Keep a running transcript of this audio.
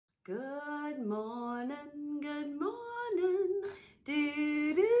Good morning, good morning,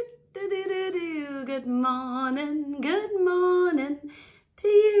 do do do do do do. Good morning to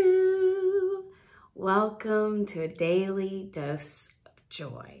you. Welcome to a daily dose of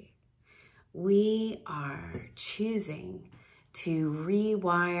joy. We are choosing to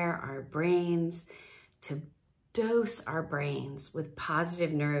rewire our brains, to dose our brains with positive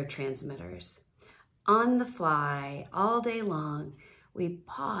neurotransmitters. On the fly, all day long, we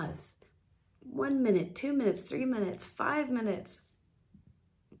pause 1 minute, 2 minutes, 3 minutes, 5 minutes.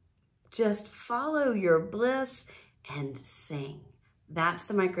 Just follow your bliss and sing. That's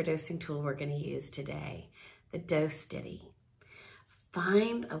the microdosing tool we're going to use today, the Dose Ditty.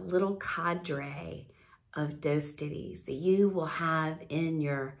 Find a little cadre of Dose Ditties that you will have in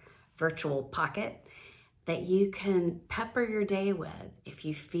your virtual pocket that you can pepper your day with. If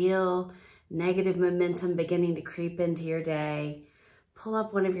you feel negative momentum beginning to creep into your day, pull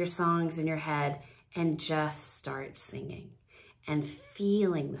up one of your songs in your head and just start singing and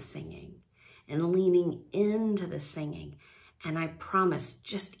feeling the singing and leaning into the singing. And I promise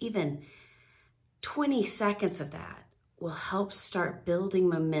just even 20 seconds of that will help start building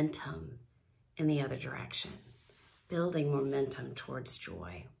momentum in the other direction, building momentum towards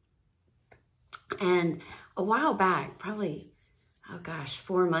joy. And a while back, probably,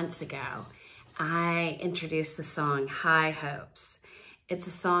 4 months ago, I introduced the song High Hopes. It's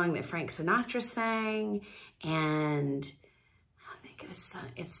a song that Frank Sinatra sang, and I think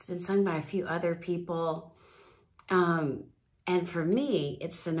it's been sung by a few other people. And for me,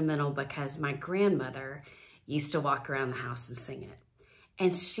 it's sentimental because my grandmother used to walk around the house and sing it.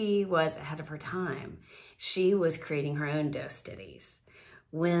 And she was ahead of her time. She was creating her own dose ditties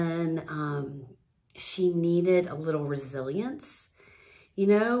when she needed a little resilience. You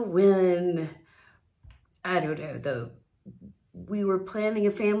know, when, I don't know, we were planning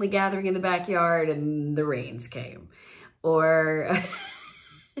a family gathering in the backyard and the rains came. Or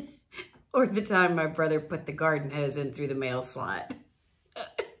the time my brother put the garden hose in through the mail slot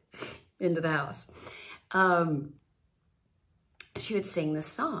into the house. She would sing this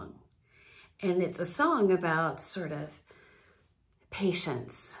song. And it's a song about sort of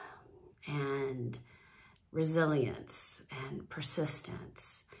patience and resilience and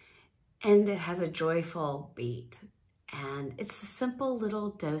persistence. And it has a joyful beat. And it's a simple little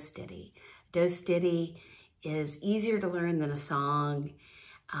dose ditty. Dose ditty is easier to learn than a song,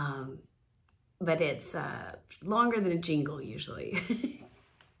 but it's longer than a jingle usually.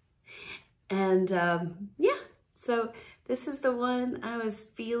 And yeah, so this is the one I was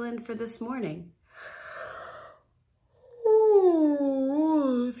feeling for this morning.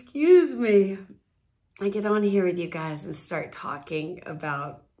 Oh, excuse me. I get on here with you guys and start talking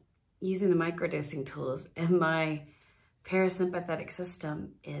about using the microdosing tools, and my parasympathetic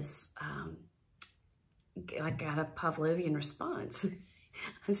system is like got a Pavlovian response.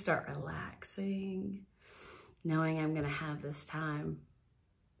 I start relaxing, knowing I'm going to have this time.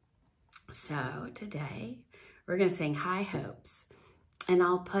 So today we're going to sing High Hopes, and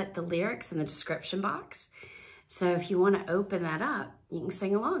I'll put the lyrics in the description box. So if you want to open that up, you can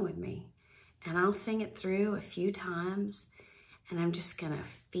sing along with me, and I'll sing it through a few times, and I'm just going to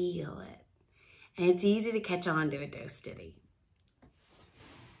feel it. And it's easy to catch on to a dose ditty.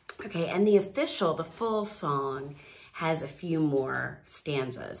 Okay, and the full song has a few more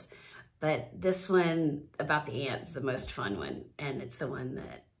stanzas, but this one about the ants, the most fun one, and it's the one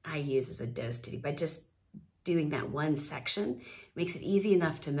that I use as a dose ditty. By just doing that one section, it makes it easy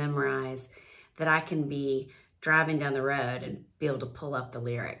enough to memorize that I can be driving down the road and be able to pull up the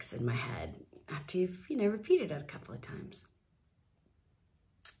lyrics in my head after you've, repeated it a couple of times.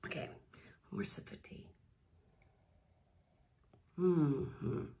 Okay. More sip of tea.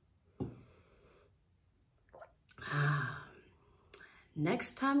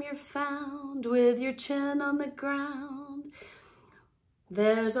 Next time you're found with your chin on the ground,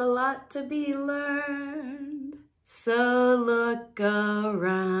 there's a lot to be learned, so look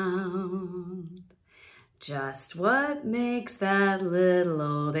around. Just what makes that little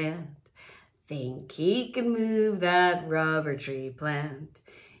old ant think he can move that rubber tree plant?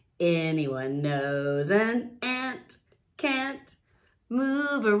 Anyone knows an ant can't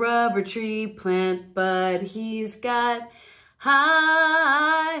move a rubber tree plant, but he's got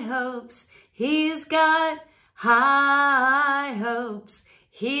high hopes. He's got high hopes.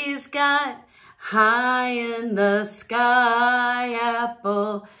 He's got high in the sky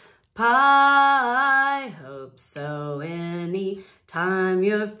apple pie hopes. So any time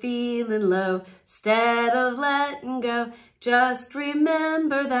you're feeling low, instead of letting go, just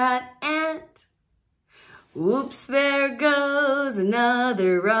remember that ant Oops, there goes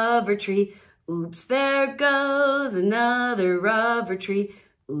another rubber tree. Oops, there goes another rubber tree.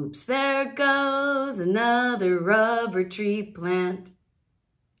 Oops, there goes another rubber tree plant.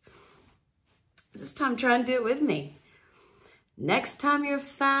 This time try and do it with me. Next time you're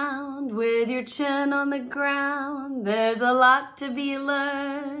found with your chin on the ground, there's a lot to be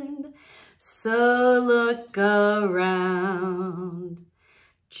learned, so look around.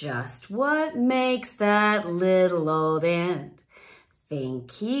 Just what makes that little old ant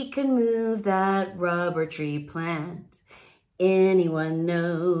think he can move that rubber tree plant? Anyone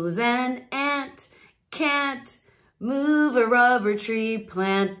knows an ant can't move a rubber tree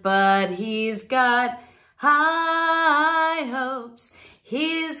plant, but he's got high hopes.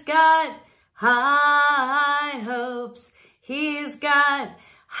 He's got high hopes. He's got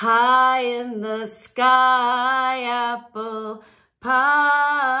high in the sky apple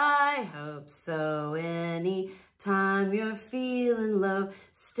pie hopes. So anytime you're feeling low,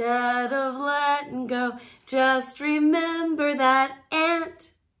 instead of letting go, just remember that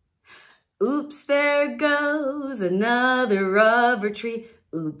ant. Oops, there goes another rubber tree.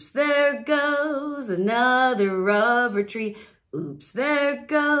 Oops, there goes another rubber tree. Oops, there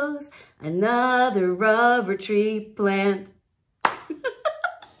goes another rubber tree plant.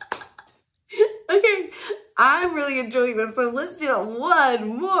 Okay, I'm really enjoying this, so let's do it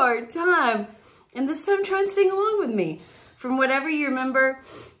one more time. And this time try and sing along with me from whatever you remember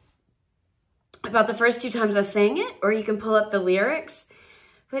about the first 2 times I sang it, or you can pull up the lyrics.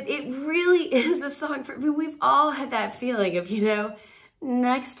 But it really is a song for, I mean, we've all had that feeling of, you know,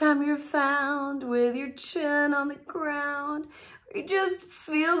 next time you're found with your chin on the ground, it just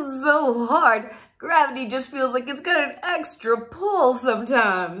feels so hard. Gravity just feels like it's got an extra pull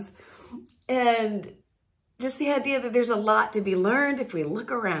sometimes. And just the idea that there's a lot to be learned if we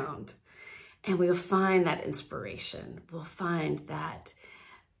look around, and we'll find that inspiration. We'll find that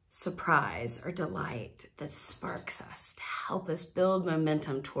surprise or delight that sparks us to help us build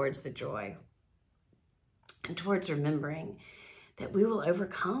momentum towards the joy and towards remembering that we will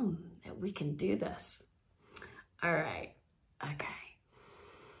overcome, that we can do this. All right, okay.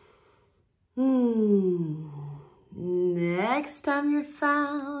 Next time you're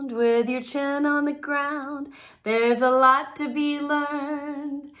found with your chin on the ground, there's a lot to be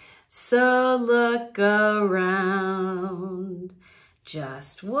learned, so look around.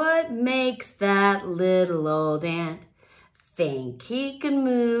 Just what makes that little old ant think he can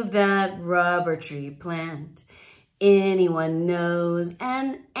move that rubber tree plant? Anyone knows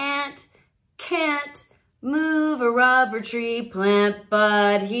an ant can't move a rubber tree plant,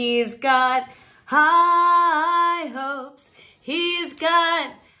 but he's got high hopes. He's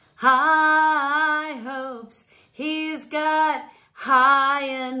got high hopes. He's got high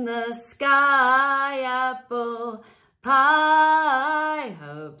in the sky apple pie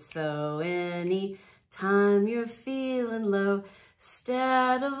hopes. So anytime you're feeling low,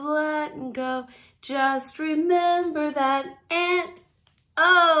 instead of letting go, just remember that ant.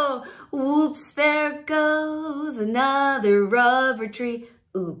 Oh, whoops, there goes another rubber tree.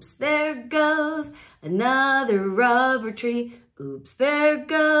 Oops, there goes another rubber tree. Oops, there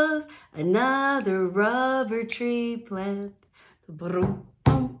goes another rubber tree plant.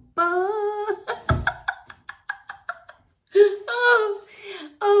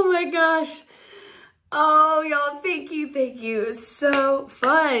 Oh my gosh. Oh, y'all, thank you, thank you. It's so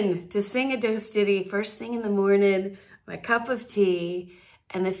fun to sing a dose ditty first thing in the morning, my cup of tea,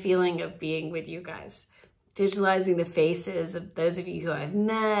 and the feeling of being with you guys. Visualizing the faces of those of you who I've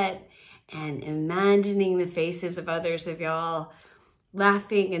met and imagining the faces of others of y'all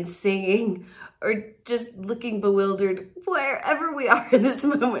laughing and singing or just looking bewildered wherever we are in this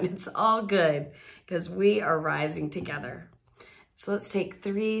moment. It's all good because we are rising together. So let's take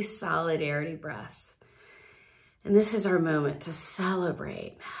 3 solidarity breaths. And this is our moment to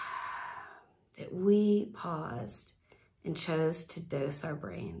celebrate that we paused and chose to dose our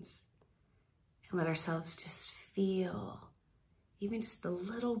brains and let ourselves just feel even just a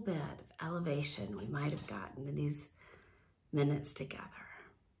little bit of elevation we might have gotten in these minutes together.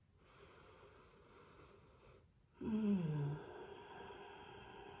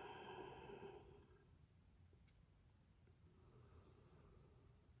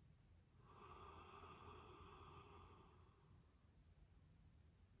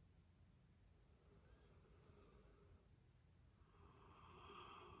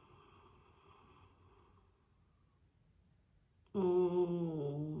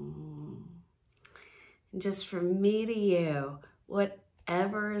 And just from me to you,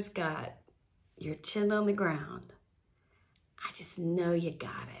 whatever has got your chin on the ground, I just know you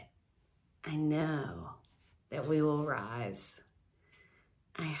got it. I know that we will rise.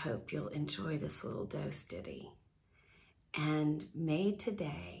 I hope you'll enjoy this little dose ditty. And may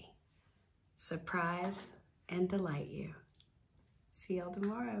today surprise and delight you. See y'all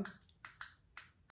tomorrow.